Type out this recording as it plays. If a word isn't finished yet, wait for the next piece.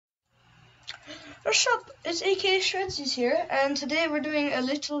What's up? It's aka Shredsies here, and today we're doing a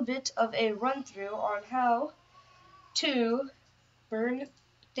little bit of a run through on how to burn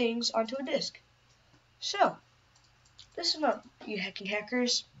things onto a disk. So, listen up, you hacking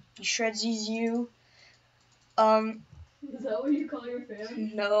hackers, you Shredsies, you. Is that what you call your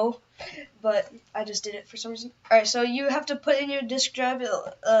fam? No, but I just did it for some reason. Alright, so you have to put in your disk drive.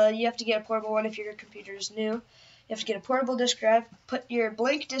 You have to get a portable one if your computer is new. You have to get a portable disk drive, put your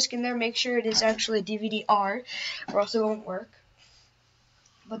blank disk in there, make sure it is actually DVD-R, or else it won't work.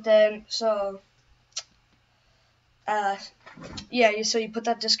 But then, so you put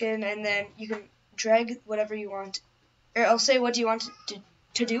that disk in, and then you can drag whatever you want. Or I'll say, what do you want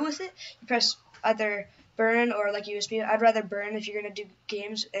to do with it? You press either burn or like USB. I'd rather burn if you're gonna do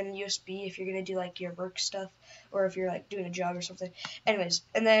games, and USB if you're gonna do like your work stuff, or if you're like doing a job or something. Anyways,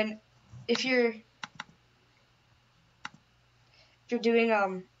 and then if you're doing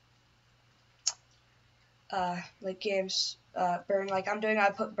like games, burn, like I'm doing, I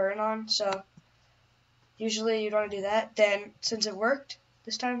put burn on. So usually you'd want to do that. Then since it worked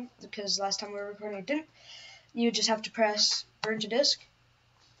this time, because last time we were recording it didn't, you just have to press burn to disk,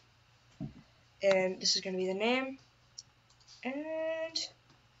 and this is going to be the name, and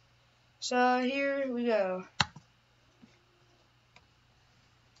so here we go.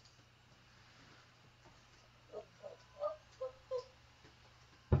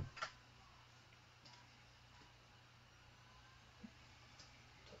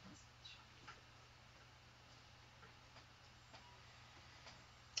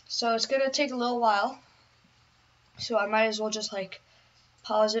 So it's going to take a little while, so I might as well just like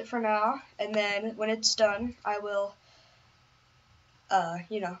pause it for now, and then when it's done, I will I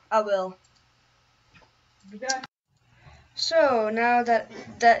will. Okay. So now that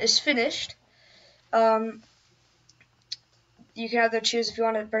that is finished, you can either choose if you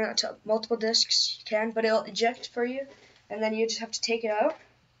want to burn it to multiple disks, you can, but it'll eject for you, and then you just have to take it out,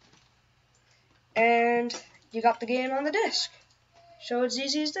 and you got the game on the disk. So it's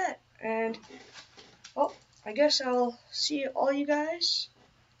easy as that. And well, I guess I'll see all you guys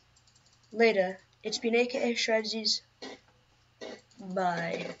later. It's been aka Shredsies.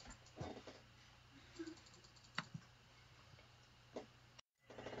 Bye.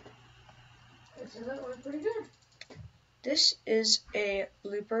 That worked pretty good. This is a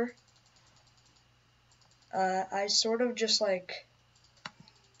blooper. I sort of just like,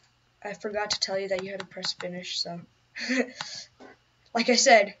 I forgot to tell you that you had to press finish, so like I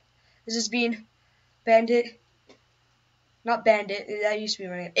said, this has been Bandit, not Bandit, that used to be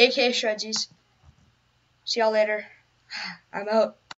my name, aka Shredsies. See y'all later. I'm out.